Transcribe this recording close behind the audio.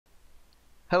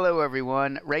Hello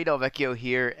everyone, Ray Del Vecchio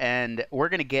here, and we're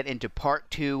going to get into part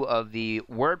 2 of the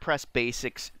WordPress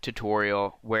Basics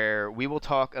tutorial, where we will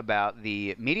talk about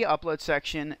the media upload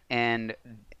section and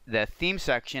the theme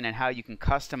section and how you can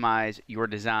customize your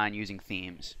design using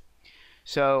themes.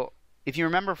 So if you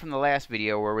remember from the last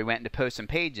video where we went into posts and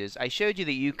pages, I showed you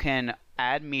that you can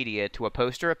add media to a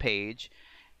post or a page,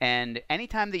 and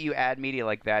anytime that you add media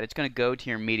like that, it's going to go to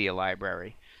your media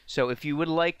library. So if you would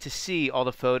like to see all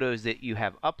the photos that you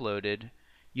have uploaded,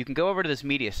 you can go over to this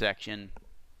media section,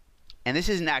 and this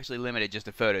isn't actually limited just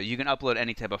to photos. You can upload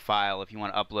any type of file if you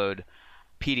want to upload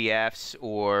PDFs,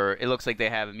 or it looks like they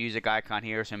have a music icon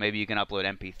here, so maybe you can upload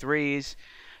MP3s.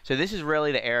 So this is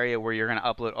really the area where you're going to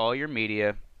upload all your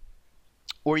media,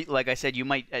 or like I said, you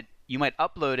might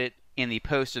upload it in the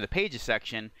post or the pages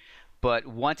section, but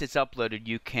once it's uploaded,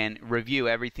 you can review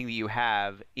everything that you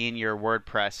have in your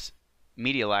WordPress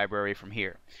media library from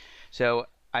here. So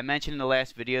I mentioned in the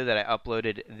last video that I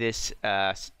uploaded this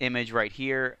image right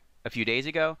here a few days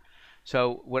ago.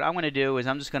 So what I'm going to do is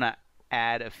I'm just going to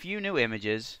add a few new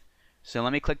images. So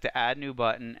let me click the add new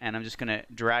button, and I'm just going to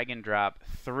drag and drop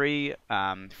 3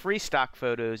 free stock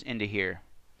photos into here.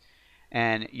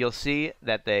 And you'll see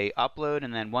that they upload,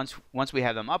 and then once we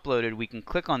have them uploaded, we can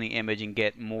click on the image and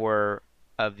get more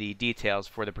of the details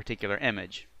for the particular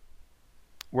image.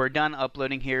 We're done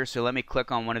uploading here, so let me click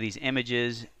on one of these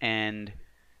images, and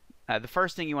the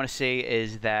first thing you want to see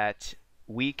is that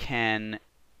we can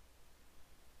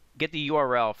get the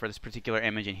URL for this particular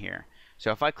image in here.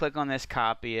 So if I click on this,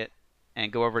 copy it,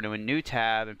 and go over to a new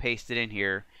tab and paste it in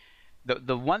here,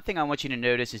 the one thing I want you to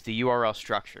notice is the URL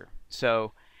structure.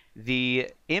 So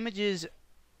the images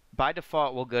by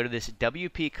default will go to this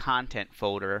WP content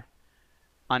folder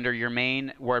under your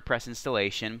main WordPress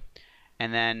installation.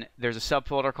 And then there's a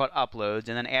subfolder called uploads,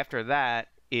 and then after that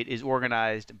it is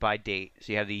organized by date.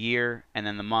 So you have the year, and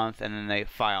then the month, and then the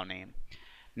file name.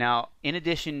 Now, in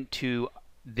addition to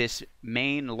this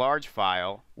main large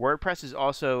file, WordPress is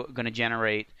also going to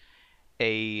generate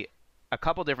a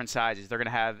couple different sizes. They're going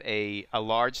to have a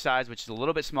large size, which is a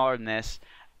little bit smaller than this,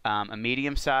 a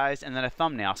medium sized, and then a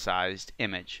thumbnail sized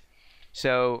image.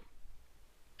 So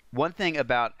one thing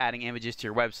about adding images to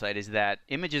your website is that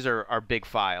images are big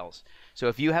files. So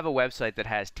if you have a website that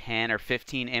has 10 or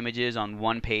 15 images on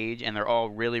one page and they're all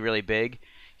really, really big,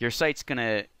 your site's going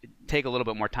to take a little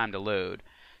bit more time to load.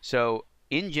 So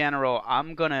in general,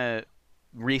 I'm going to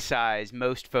resize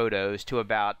most photos to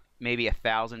about maybe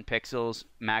 1,000 pixels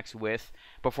max width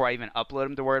before I even upload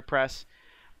them to WordPress.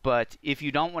 But if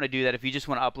you don't want to do that, if you just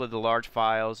want to upload the large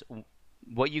files,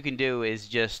 what you can do is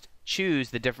just choose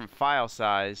the different file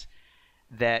size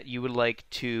that you would like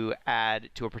to add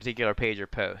to a particular page or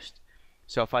post.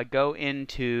 So if I go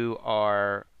into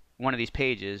one of these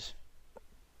pages,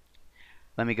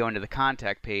 let me go into the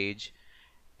contact page,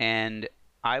 and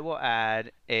I will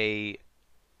add a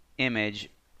image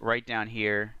right down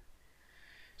here.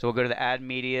 So we'll go to the add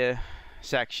media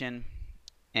section,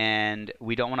 and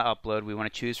we don't want to upload. We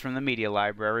want to choose from the media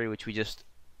library, which we just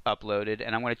uploaded,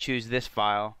 and I'm going to choose this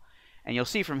file. And you'll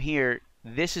see from here,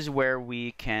 this is where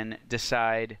we can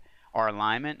decide our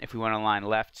alignment, if we want to align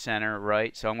left, center,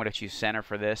 right. So I'm going to choose center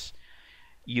for this.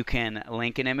 You can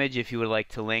link an image if you would like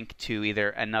to link to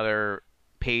either another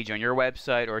page on your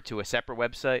website or to a separate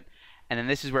website. And then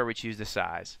this is where we choose the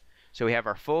size. So we have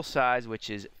our full size, which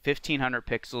is 1500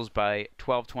 pixels by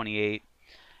 1228.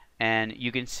 And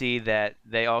you can see that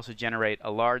they also generate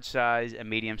a large size, a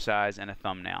medium size, and a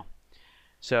thumbnail.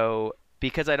 So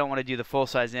because I don't want to do the full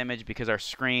size image, because our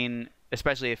screen,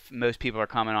 especially if most people are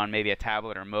coming on maybe a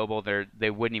tablet or mobile, they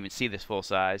wouldn't even see this full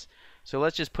size. So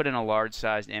let's just put in a large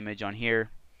sized image on here,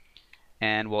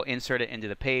 and we'll insert it into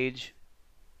the page.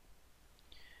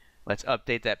 Let's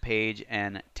update that page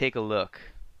and take a look.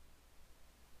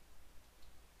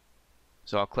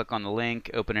 So I'll click on the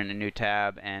link, open in a new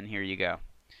tab, and here you go.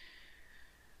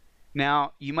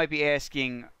 Now you might be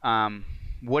asking,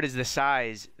 what is the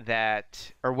size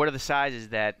that, or what are the sizes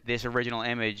that this original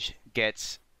image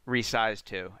gets resized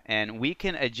to? And we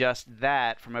can adjust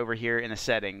that from over here in the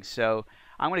settings. So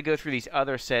I'm going to go through these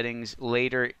other settings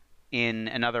later in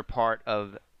another part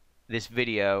of this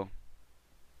video,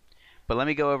 but let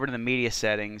me go over to the media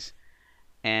settings,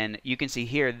 and you can see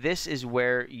here, this is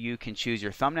where you can choose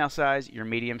your thumbnail size, your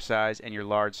medium size, and your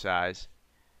large size.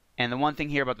 And the one thing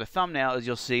here about the thumbnail is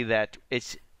you'll see that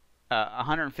it's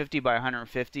 150 by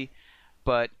 150,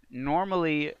 but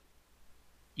normally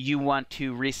you want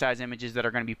to resize images that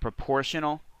are going to be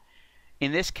proportional.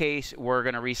 In this case, we're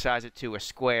going to resize it to a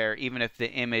square, even if the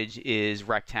image is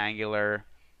rectangular.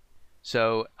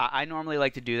 So I normally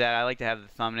like to do that. I like to have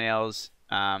the thumbnails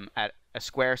at a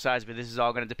square size, but this is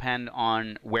all going to depend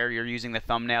on where you're using the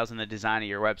thumbnails and the design of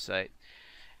your website.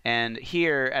 And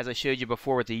here, as I showed you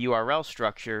before with the URL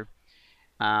structure,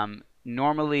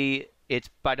 normally it's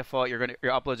by default your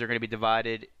uploads are going to be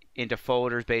divided into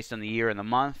folders based on the year and the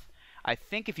month. I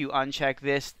think if you uncheck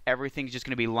this, everything's just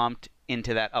going to be lumped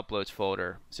into that uploads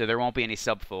folder, so there won't be any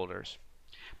subfolders.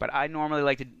 But I normally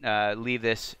like to leave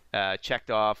this checked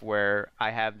off where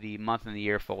I have the month and the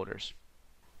year folders.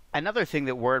 Another thing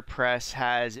that WordPress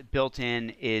has built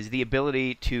in is the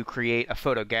ability to create a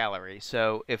photo gallery.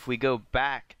 So if we go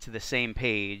back to the same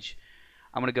page,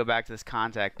 I'm going to go back to this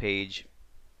contact page,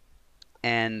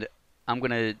 and I'm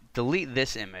going to delete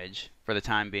this image for the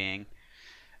time being.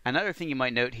 Another thing you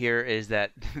might note here is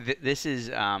that this is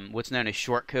what's known as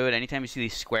shortcode. Anytime you see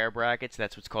these square brackets,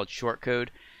 that's what's called shortcode.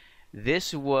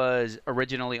 This was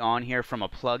originally on here from a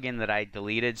plugin that I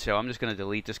deleted, so I'm just going to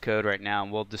delete this code right now,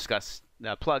 and we'll discuss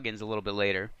plugins a little bit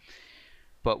later.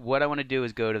 But what I want to do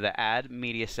is go to the Add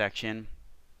Media section,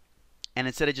 and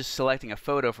instead of just selecting a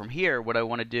photo from here, what I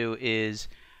want to do is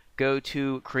go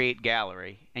to Create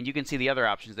Gallery. And you can see the other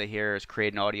options that here is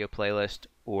create an audio playlist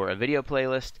or a video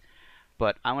playlist.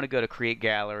 But I want to go to Create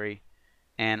Gallery,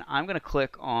 and I'm going to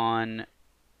click on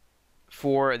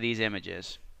 4 of these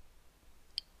images.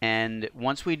 And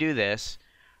once we do this,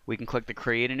 we can click the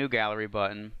Create a New Gallery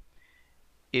button.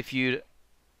 If you'd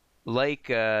like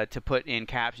to put in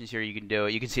captions here, you can do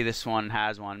it. You can see this one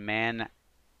has one. Man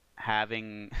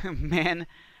having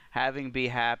be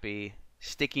happy,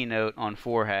 sticky note on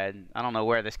forehead. I don't know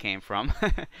where this came from,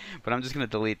 but I'm just going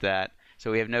to delete that.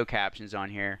 So we have no captions on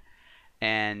here.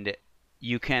 And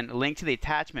you can link to the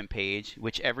attachment page,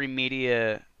 which every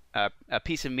media a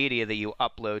piece of media that you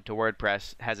upload to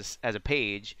WordPress has a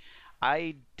page.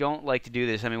 I don't like to do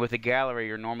this. I mean, with a gallery,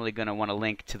 you're normally going to want to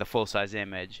link to the full-size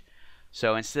image.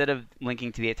 So instead of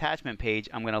linking to the attachment page,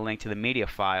 I'm going to link to the media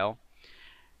file.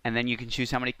 And then you can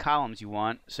choose how many columns you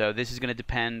want. So this is going to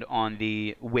depend on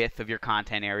the width of your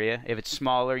content area. If it's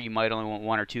smaller, you might only want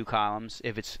 1 or 2 columns.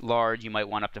 If it's large, you might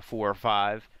want up to 4 or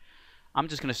 5. I'm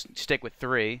just going to stick with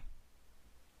 3.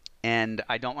 And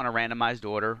I don't want a randomized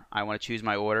order. I want to choose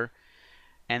my order.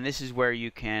 And this is where you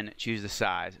can choose the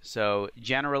size. So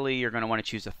generally, you're going to want to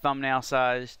choose the thumbnail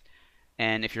size.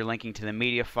 And if you're linking to the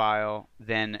media file,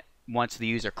 then once the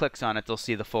user clicks on it, they'll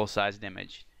see the full-sized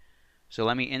image. So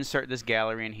let me insert this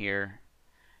gallery in here.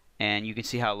 And you can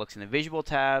see how it looks in the Visual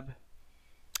tab.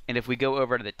 And if we go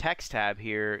over to the Text tab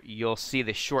here, you'll see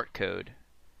the shortcode.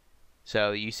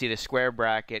 So you see the square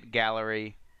bracket,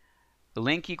 gallery, the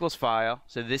link equals file.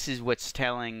 So this is what's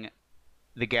telling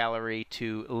the gallery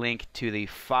to link to the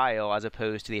file as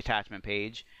opposed to the attachment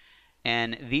page.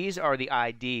 And these are the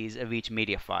IDs of each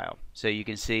media file. So you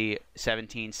can see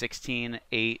 17, 16,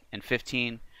 8, and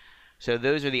 15. So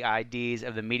those are the IDs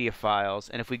of the media files.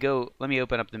 And if we go, let me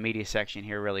open up the media section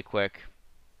here really quick.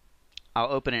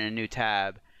 I'll open it in a new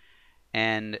tab.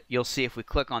 And you'll see if we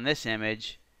click on this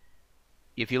image,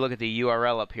 if you look at the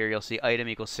URL up here, you'll see item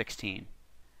equals 16.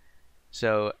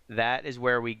 So that is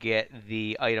where we get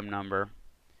the item number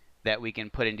that we can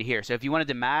put into here. So if you wanted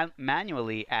to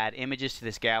manually add images to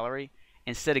this gallery,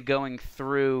 instead of going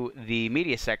through the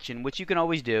media section, which you can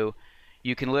always do,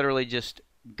 you can literally just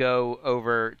go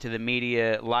over to the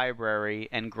media library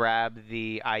and grab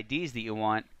the IDs that you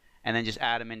want and then just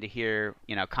add them into here,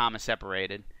 you know, comma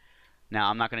separated. Now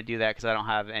I'm not going to do that because I don't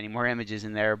have any more images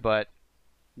in there, but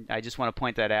I just want to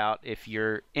point that out if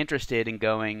you're interested in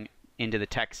going into the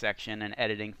text section and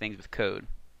editing things with code.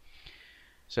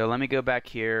 So let me go back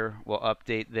here, we'll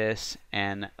update this,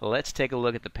 and let's take a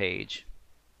look at the page.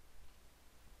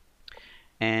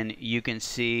 And you can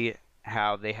see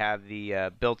how they have the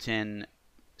built-in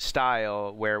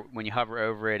style where when you hover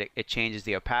over it, it changes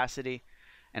the opacity.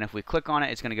 And if we click on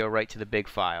it, it's going to go right to the big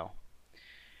file.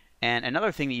 And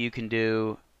another thing that you can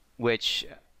do, which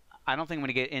I don't think I'm going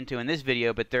to get into in this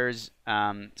video, but there's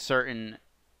certain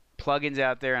plugins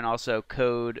out there and also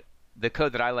code. The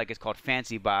code that I like is called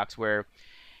Fancy Box, where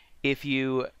if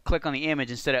you click on the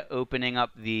image, instead of opening up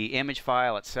the image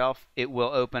file itself, it will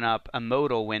open up a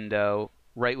modal window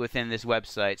right within this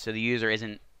website, so the user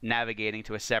isn't navigating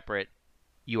to a separate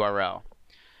URL.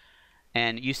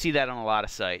 And you see that on a lot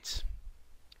of sites.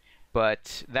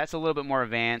 But that's a little bit more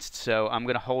advanced, so I'm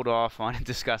going to hold off on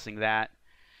discussing that.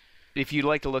 If you'd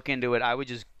like to look into it, I would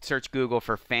just search Google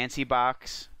for Fancy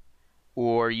Box,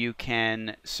 or you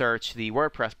can search the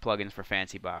WordPress plugins for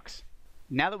Fancy Box.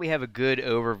 Now that we have a good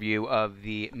overview of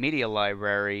the media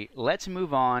library, let's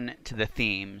move on to the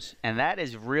themes, and that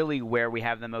is really where we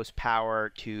have the most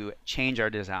power to change our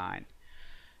design.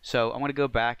 So I'm going to go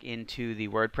back into the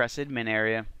WordPress admin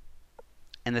area,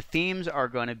 And the themes are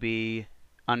going to be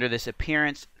under this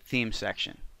Appearance Theme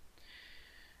section.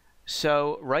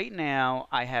 So right now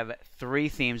I have 3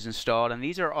 themes installed, and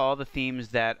these are all the themes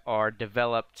that are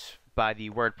developed by the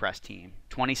WordPress team.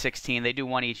 2016, they do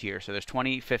one each year. So there's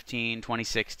 2015,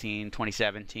 2016,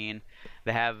 2017.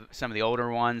 They have some of the older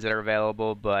ones that are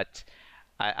available, but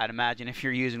I'd imagine if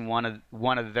you're using one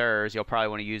of theirs, you'll probably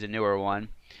want to use a newer one.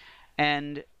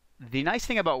 And the nice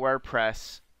thing about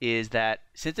WordPress is that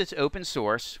since it's open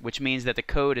source, which means that the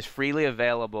code is freely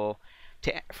available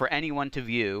for anyone to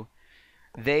view,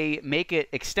 they make it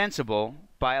extensible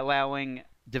by allowing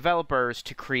developers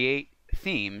to create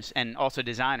themes, and also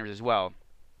designers as well,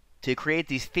 to create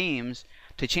these themes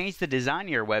to change the design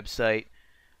of your website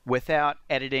without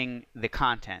editing the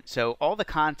content. So all the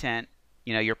content,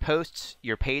 your posts,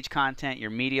 your page content, your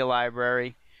media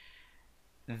library,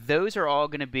 those are all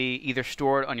going to be either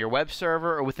stored on your web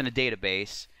server or within a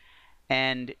database.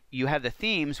 And you have the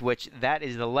themes, which that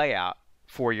is the layout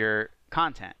for your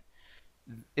content.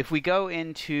 If we go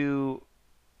into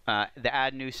the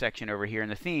Add New section over here in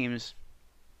the themes,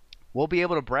 we'll be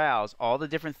able to browse all the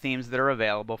different themes that are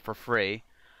available for free.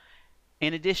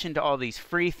 In addition to all these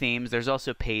free themes, there's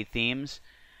also paid themes.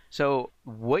 So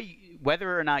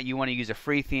whether or not you want to use a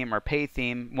free theme or paid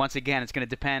theme, once again, it's going to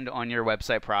depend on your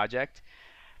website project.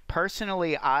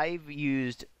 Personally, I've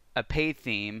used a paid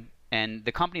theme, and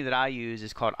the company that I use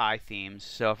is called iThemes.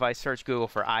 So if I search Google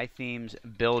for iThemes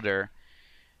Builder,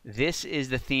 this is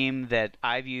the theme that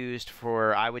I've used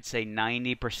for, I would say,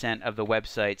 90% of the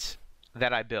websites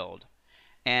that I build.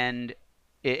 And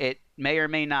it may or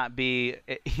may not be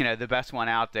the best one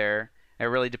out there. It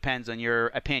really depends on your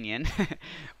opinion.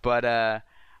 But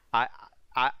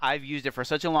I've used it for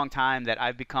such a long time that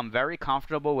I've become very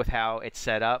comfortable with how it's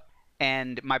set up.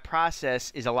 And my process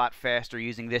is a lot faster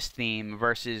using this theme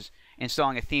versus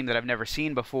installing a theme that I've never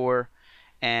seen before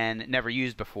and never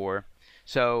used before.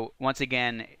 So once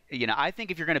again, I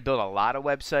think if you're going to build a lot of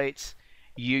websites,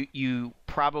 you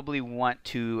probably want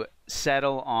to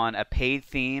settle on a paid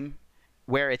theme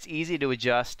where it's easy to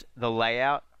adjust the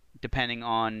layout depending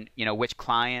on which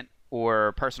client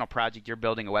or personal project you're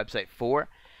building a website for.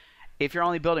 If you're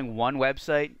only building one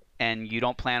website and you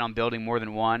don't plan on building more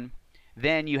than one,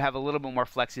 then you have a little bit more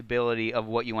flexibility of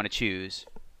what you want to choose.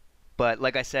 But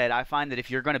like I said, I find that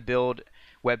if you're going to build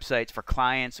websites for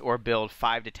clients or build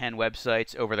 5 to 10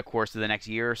 websites over the course of the next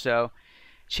year or so,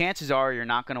 chances are you're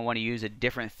not going to want to use a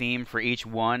different theme for each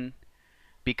one,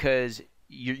 because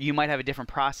you might have a different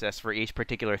process for each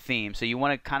particular theme. So you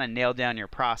want to kind of nail down your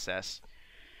process.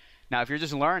 Now, if you're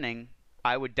just learning,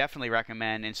 I would definitely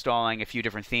recommend installing a few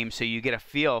different themes so you get a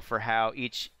feel for how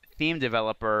each theme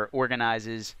developer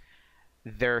organizes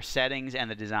their settings and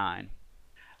the design.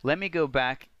 Let me go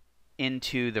back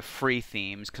into the free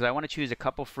themes because I want to choose a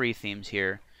couple free themes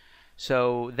here.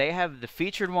 So they have the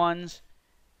featured ones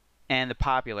and the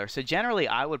popular. So generally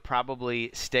I would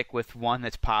probably stick with one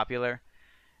that's popular,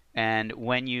 and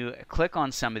when you click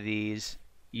on some of these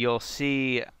you'll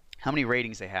see how many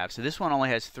ratings they have. So this one only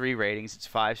has 3 ratings, it's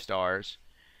 5 stars.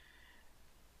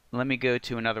 Let me go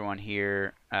to another one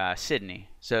here, Sydney.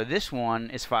 So this one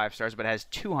is 5 stars but has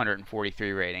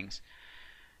 243 ratings.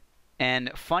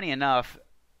 And funny enough,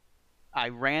 I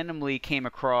randomly came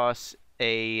across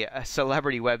a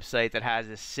celebrity website that has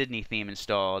this Sydney theme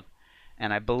installed,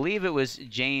 and I believe it was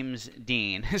James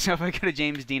Dean. So if I go to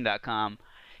jamesdean.com,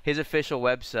 his official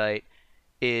website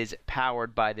is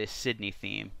powered by this Sydney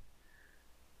theme.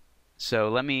 So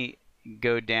let me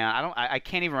go down. I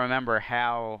can't even remember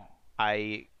how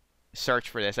I searched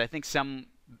for this. I think some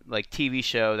TV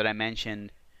show that I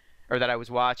mentioned or that I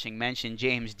was watching mentioned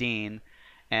James Dean,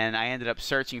 and I ended up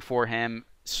searching for him,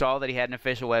 saw that he had an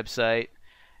official website.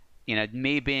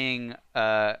 Me being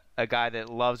a guy that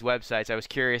loves websites, I was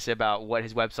curious about what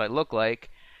his website looked like,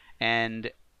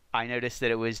 and I noticed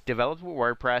that it was developed with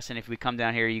WordPress, and if we come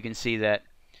down here you can see that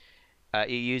it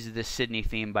uses the Sydney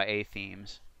theme by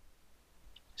A-Themes.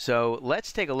 So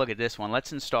let's take a look at this one.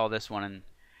 Let's install this one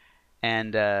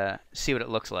and see what it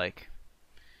looks like.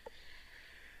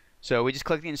 So we just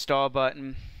click the install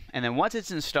button, and then once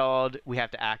it's installed we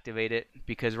have to activate it,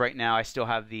 because right now I still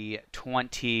have the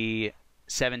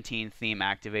 2017 theme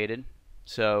activated.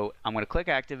 So I'm going to click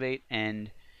activate,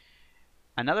 and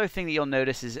another thing that you'll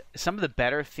notice is some of the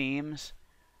better themes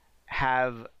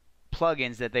have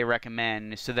plugins that they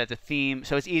recommend so that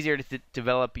so it's easier to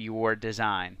develop your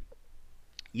design.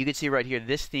 You can see right here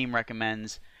this theme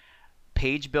recommends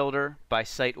Page Builder by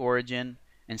Site Origin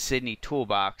and Sydney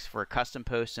Toolbox for custom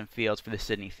posts and fields for the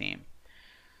Sydney theme.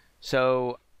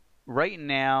 So right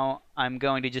now I'm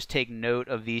going to just take note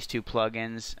of these 2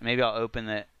 plugins. Maybe I'll open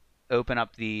open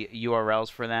up the URLs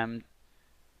for them.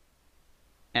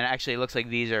 And actually, it looks like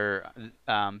these are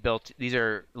these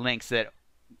are links that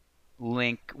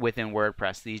link within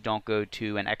WordPress. These don't go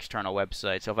to an external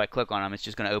website. So if I click on them, it's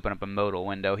just going to open up a modal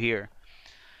window here.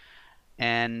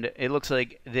 And it looks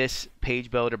like this page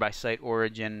builder by site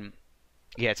origin,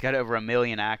 yeah, it's got over 1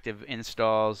 million active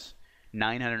installs,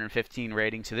 915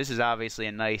 ratings. So this is obviously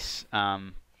a nice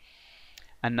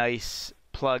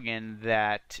plugin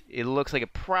that it looks like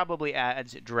it probably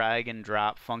adds drag and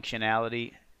drop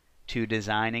functionality to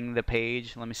designing the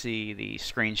page. Let me see the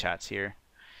screenshots here.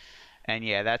 And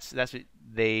yeah, that's what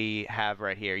they have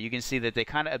right here. You can see that they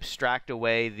kind of abstract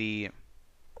away the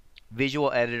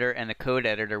visual editor and the code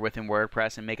editor within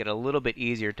WordPress and make it a little bit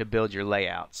easier to build your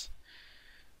layouts.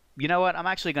 You know what? I'm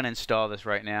actually going to install this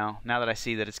right now. Now that I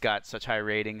see that it's got such high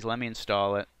ratings, let me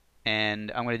install it.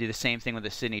 And I'm going to do the same thing with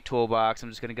the Sydney Toolbox. I'm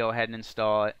just going to go ahead and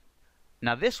install it.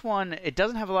 Now this one, it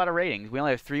doesn't have a lot of ratings. We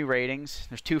only have 3 ratings.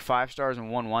 There's 2 5-stars and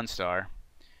 1 1-star.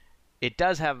 It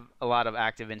does have a lot of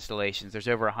active installations. There's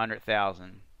over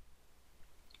 100,000.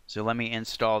 So let me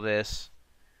install this.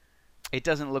 It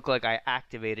doesn't look like I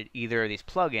activated either of these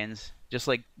plugins. Just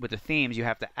like with the themes, you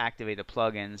have to activate the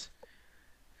plugins.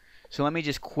 So let me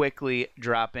just quickly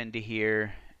drop into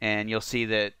here, and you'll see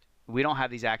that we don't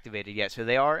have these activated yet. So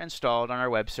they are installed on our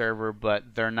web server,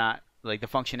 but they're not, like, the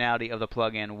functionality of the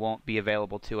plugin won't be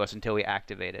available to us until we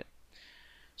activate it.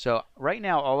 So right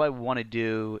now, all I want to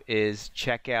do is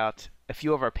check out a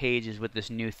few of our pages with this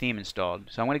new theme installed.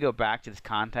 So I'm going to go back to this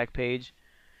contact page,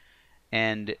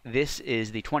 and this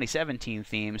is the 2017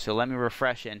 theme. So let me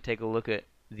refresh it and take a look at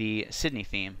the Sydney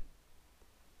theme.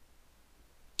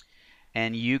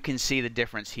 And you can see the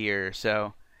difference here.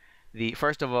 So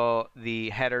first of all,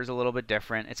 the header is a little bit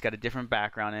different. It's got a different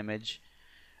background image.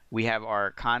 We have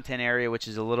our content area, which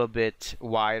is a little bit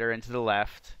wider and to the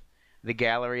left. The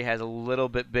gallery has a little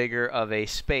bit bigger of a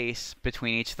space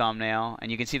between each thumbnail, and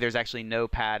you can see there's actually no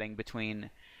padding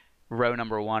between row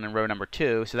number 1 and row number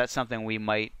 2, so that's something we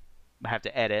might have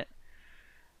to edit.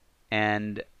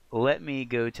 And let me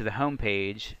go to the home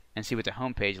page and see what the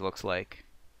home page looks like.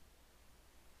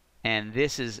 And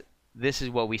this is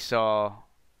what we saw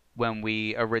when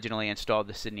we originally installed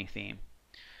the Sydney theme.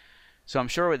 So I'm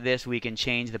sure with this we can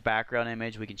change the background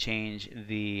image, we can change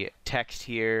the text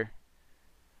here.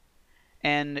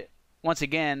 And once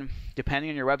again, depending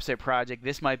on your website project,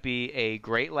 this might be a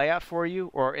great layout for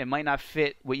you, or it might not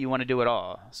fit what you want to do at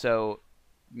all. So,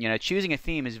 you know, choosing a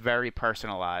theme is very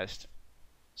personalized.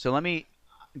 So let me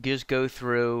just go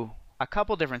through a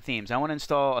couple different themes. I want to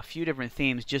install a few different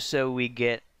themes just so we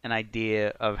get an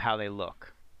idea of how they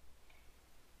look.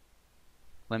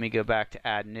 Let me go back to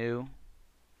add new.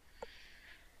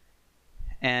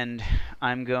 And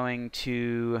I'm going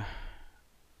to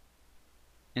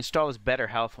install this Better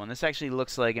Health one. This actually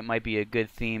looks like it might be a good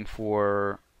theme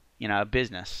for, you know, a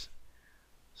business.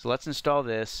 So let's install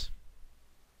this.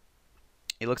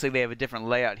 It looks like they have a different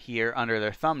layout here under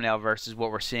their thumbnail versus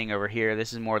what we're seeing over here.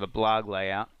 This is more the blog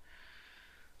layout.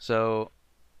 So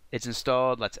it's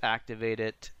installed. Let's activate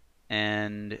it.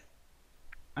 And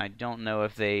I don't know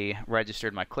if they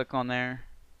registered my click on there.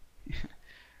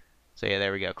 So yeah,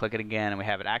 there we go. Click it again and we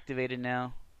have it activated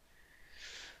now.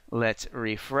 Let's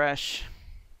refresh.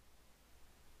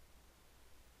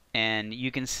 And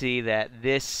you can see that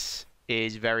this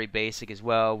is very basic as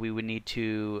well. We would need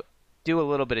to do a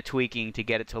little bit of tweaking to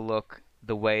get it to look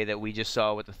the way that we just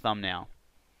saw with the thumbnail.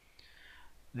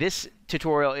 This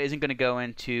tutorial isn't going to go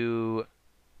into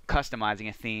customizing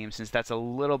a theme, since that's a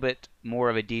little bit more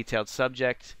of a detailed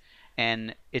subject,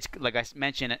 and it's like I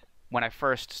mentioned when I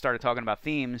first started talking about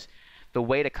themes, the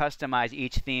way to customize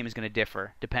each theme is going to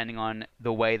differ depending on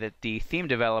the way that the theme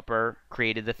developer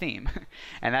created the theme.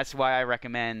 And that's why I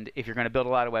recommend, if you're going to build a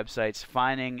lot of websites,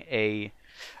 finding a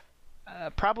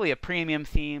probably a premium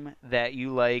theme that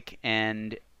you like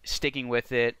and sticking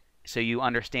with it so you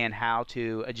understand how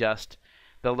to adjust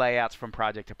the layouts from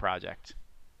project to project.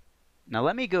 Now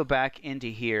let me go back into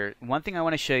here. One thing I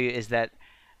want to show you is that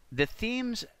the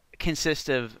themes consist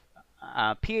of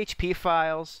PHP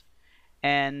files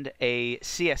and a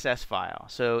CSS file.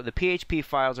 So the PHP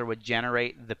files are what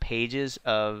generate the pages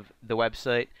of the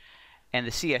website, and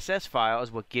the CSS file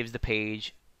is what gives the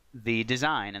page the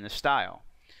design and the style.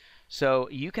 So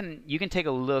you can take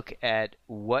a look at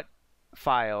what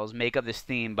files make up this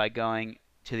theme by going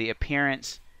to the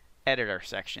Appearance Editor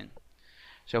section.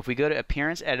 So if we go to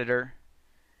Appearance Editor,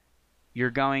 you're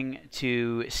going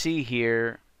to see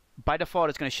here, by default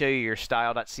it's going to show you your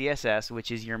style.css,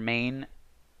 which is your main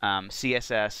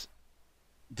CSS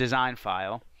design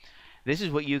file. This is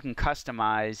what you can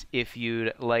customize if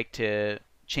you'd like to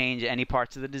change any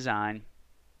parts of the design.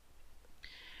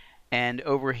 And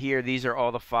over here, these are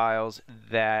all the files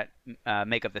that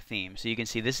make up the theme. So you can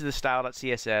see this is the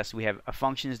style.css. We have a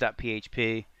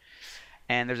functions.php,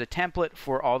 and there's a template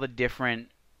for all the different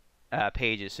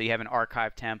pages. So you have an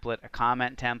archive template, a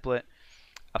comment template,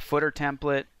 a footer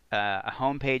template, a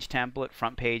homepage template,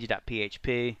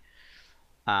 frontpage.php,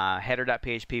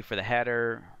 header.php for the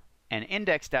header, and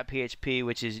index.php,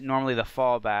 which is normally the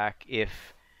fallback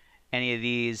if any of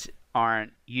these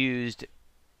aren't used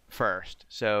first.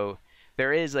 So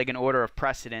there is like an order of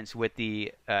precedence with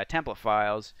the template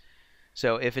files.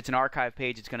 So if it's an archive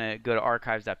page, it's going to go to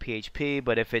archives.php,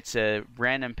 but if it's a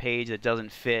random page that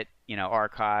doesn't fit,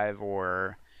 archive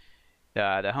or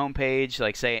the home page,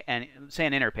 like say an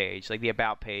inner page, like the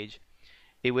about page,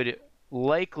 it would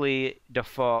likely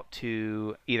default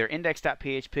to either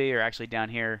index.php or actually down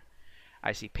here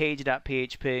I see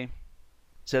page.php.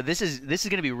 So this is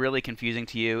going to be really confusing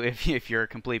to you if you're a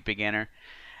complete beginner,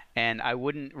 and I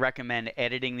wouldn't recommend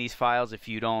editing these files if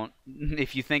you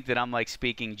think that I'm like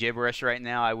speaking gibberish right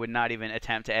now. I would not even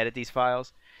attempt to edit these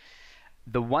files.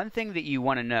 The one thing that you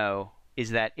want to know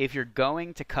is that if you're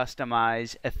going to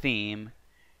customize a theme,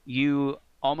 you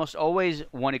almost always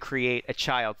want to create a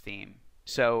child theme.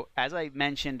 So as I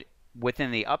mentioned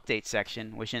within the update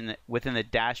section, within the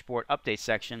dashboard update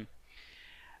section,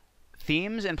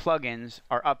 themes and plugins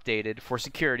are updated for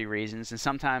security reasons and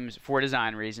sometimes for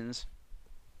design reasons.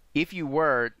 If you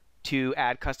were to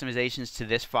add customizations to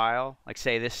this file, like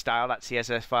say this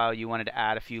style.css file, you wanted to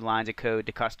add a few lines of code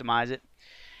to customize it,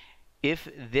 if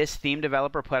this theme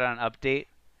developer put out an update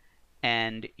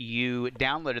and you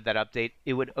downloaded that update,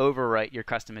 it would overwrite your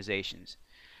customizations.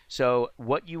 So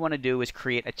what you want to do is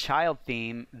create a child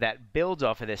theme that builds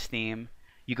off of this theme.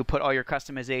 You could put all your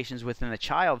customizations within the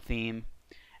child theme,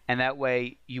 and that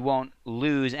way you won't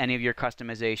lose any of your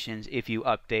customizations if you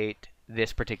update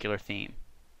this particular theme.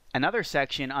 Another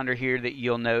section under here that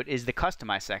you'll note is the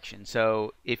customize section.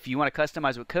 So if you want to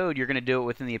customize with code, you're going to do it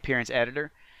within the appearance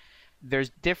editor.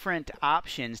 There's different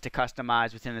options to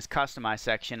customize within this customize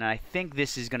section, and I think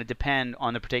this is going to depend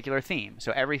on the particular theme.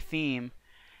 So every theme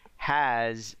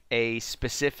has a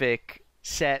specific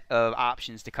set of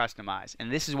options to customize,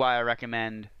 and this is why I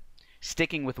recommend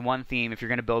sticking with one theme if you're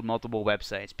going to build multiple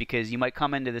websites, because you might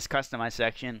come into this customize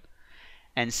section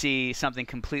and see something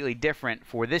completely different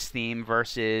for this theme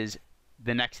versus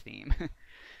the next theme.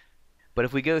 But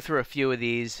if we go through a few of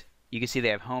these, you can see they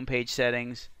have homepage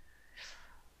settings.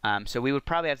 So we would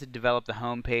probably have to develop the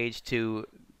home page to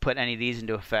put any of these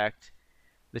into effect.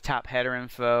 The top header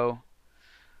info.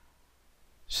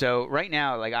 So right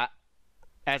now, like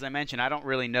as I mentioned, I don't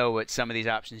really know what some of these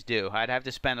options do. I'd have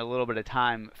to spend a little bit of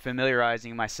time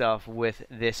familiarizing myself with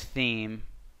this theme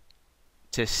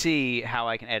to see how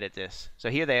I can edit this. So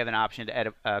here they have an option to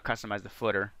edit, customize the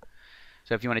footer.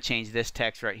 So if you want to change this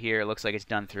text right here, it looks like it's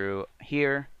done through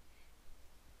here.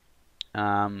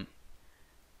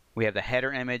 We have the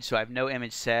header image, so I have no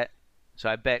image set. So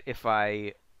I bet if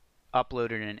I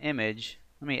uploaded an image,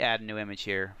 let me add a new image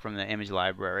here from the image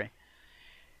library.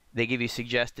 They give you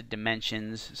suggested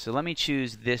dimensions. So let me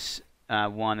choose this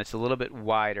one that's a little bit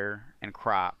wider and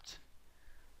cropped.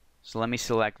 So let me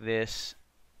select this,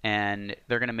 and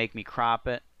they're going to make me crop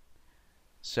it.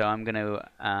 So I'm going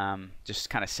to just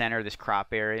kind of center this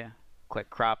crop area. Click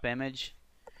crop image.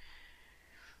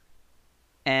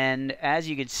 And as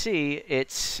you can see,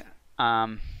 it's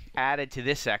added to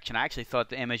this section. I actually thought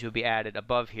the image would be added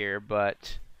above here,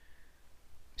 but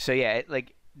so yeah,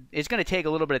 it's going to take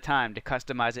a little bit of time to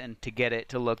customize it and to get it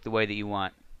to look the way that you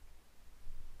want.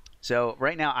 So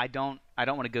right now, I don't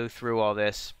want to go through all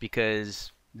this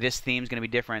because this theme is going to be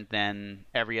different than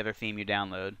every other theme you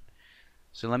download.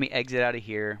 So let me exit out of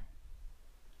here.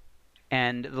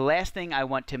 And the last thing I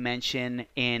want to mention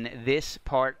in this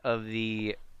part of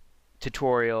the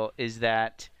tutorial is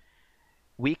that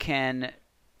we can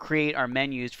create our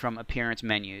menus from appearance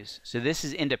menus. So this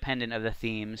is independent of the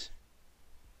themes,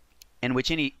 and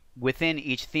within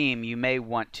each theme you may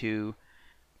want to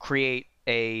create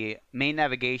a main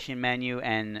navigation menu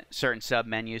and certain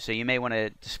sub-menus. So you may want to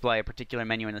display a particular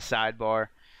menu in the sidebar.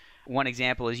 One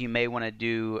example is you may want to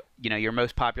do your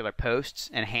most popular posts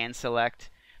and hand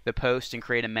select the posts and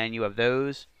create a menu of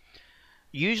those.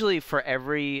 Usually for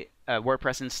every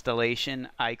WordPress installation,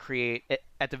 I create,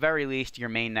 at the very least, your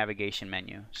main navigation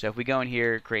menu. So if we go in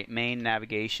here, create main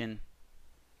navigation,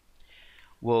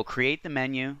 we'll create the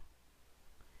menu,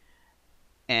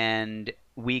 and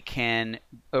we can,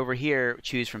 over here,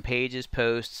 choose from pages,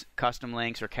 posts, custom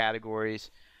links, or categories.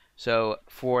 So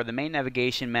for the main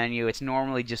navigation menu, it's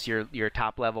normally just your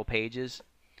top level pages.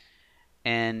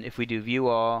 And if we do view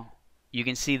all, you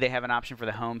can see they have an option for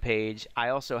the home page. I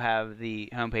also have the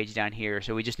home page down here,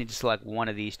 so we just need to select one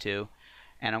of these two.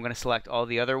 And I'm going to select all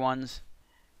the other ones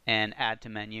and add to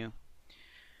menu.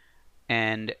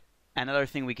 And another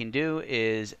thing we can do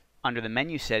is under the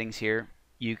menu settings here,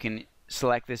 you can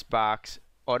select this box,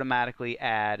 automatically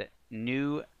add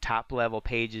new top level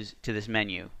pages to this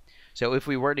menu. So if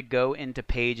we were to go into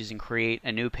pages and create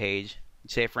a new page,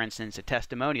 say for instance a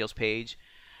testimonials page,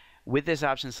 with this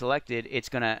option selected, it's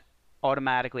going to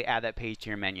automatically add that page to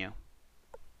your menu.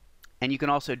 And you can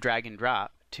also drag and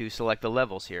drop to select the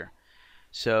levels here.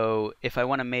 So if I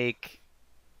want to make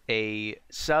a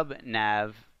sub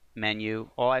nav menu,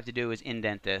 all I have to do is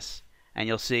indent this, and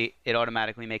you'll see it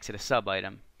automatically makes it a sub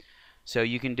item. So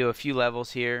you can do a few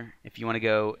levels here. If you want to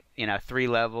go 3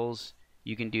 levels,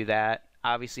 you can do that.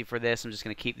 Obviously for this, I'm just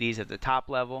going to keep these at the top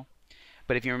level.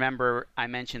 But if you remember, I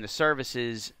mentioned the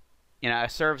services, a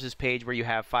services page where you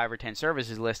have 5 or 10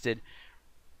 services listed.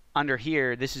 Under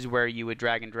here, this is where you would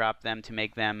drag and drop them to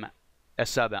make them a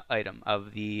sub item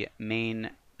of the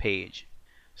main page.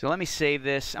 So let me save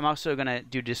this. I'm also going to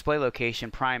do display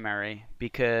location primary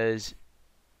because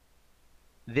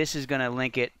this is going to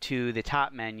link it to the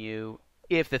top menu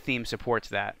if the theme supports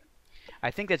that.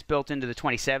 I think that's built into the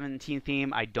 2017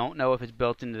 theme. I don't know if it's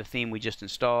built into the theme we just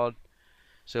installed.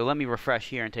 So let me refresh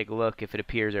here and take a look if it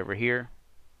appears over here.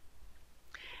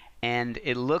 And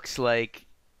it looks like,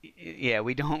 yeah,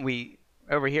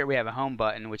 over here we have a home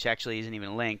button which actually isn't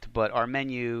even linked, but our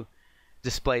menu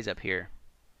displays up here.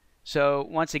 So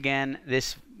once again,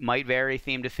 this might vary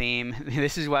theme to theme.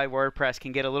 This is why WordPress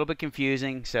can get a little bit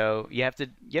confusing. So you have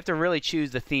to really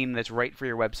choose the theme that's right for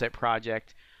your website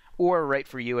project or right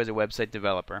for you as a website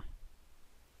developer.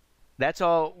 That's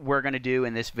all we're going to do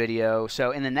in this video.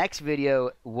 So in the next video,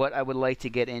 what I would like to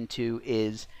get into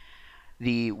is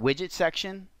the widget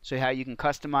section, so how you can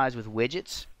customize with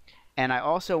widgets. And I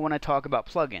also want to talk about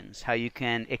plugins, how you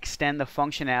can extend the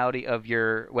functionality of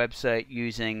your website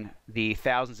using the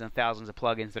thousands and thousands of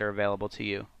plugins that are available to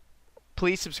you.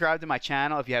 Please subscribe to my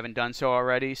channel if you haven't done so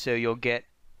already, so you'll get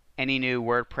any new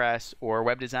WordPress or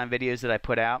web design videos that I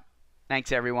put out.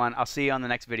 Thanks everyone. I'll see you on the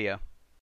next video.